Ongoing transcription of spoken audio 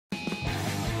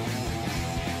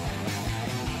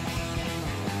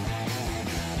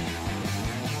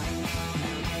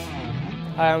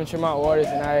Hi, I'm Tremont Waters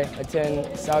and I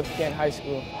attend South Kent High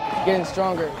School. Getting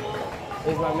stronger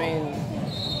is my main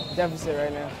deficit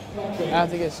right now. I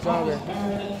have to get stronger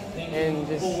and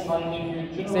just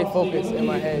stay focused in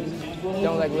my head.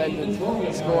 Don't let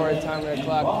the score and time of the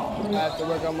clock. I have to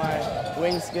work on my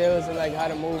wing skills and how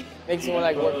to move. Makes me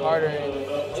want to work harder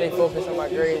and stay focused on my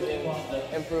grades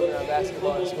and improving on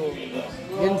basketball in school.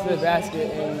 Getting to the basket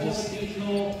and just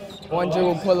one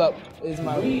dribble pull-up is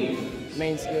my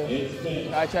main skill.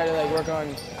 I try to work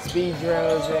on speed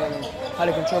drills and how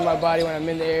to control my body when I'm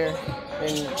in the air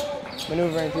and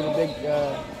maneuvering through the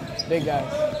big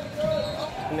guys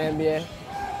in the NBA.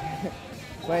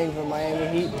 Playing for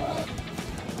Miami Heat.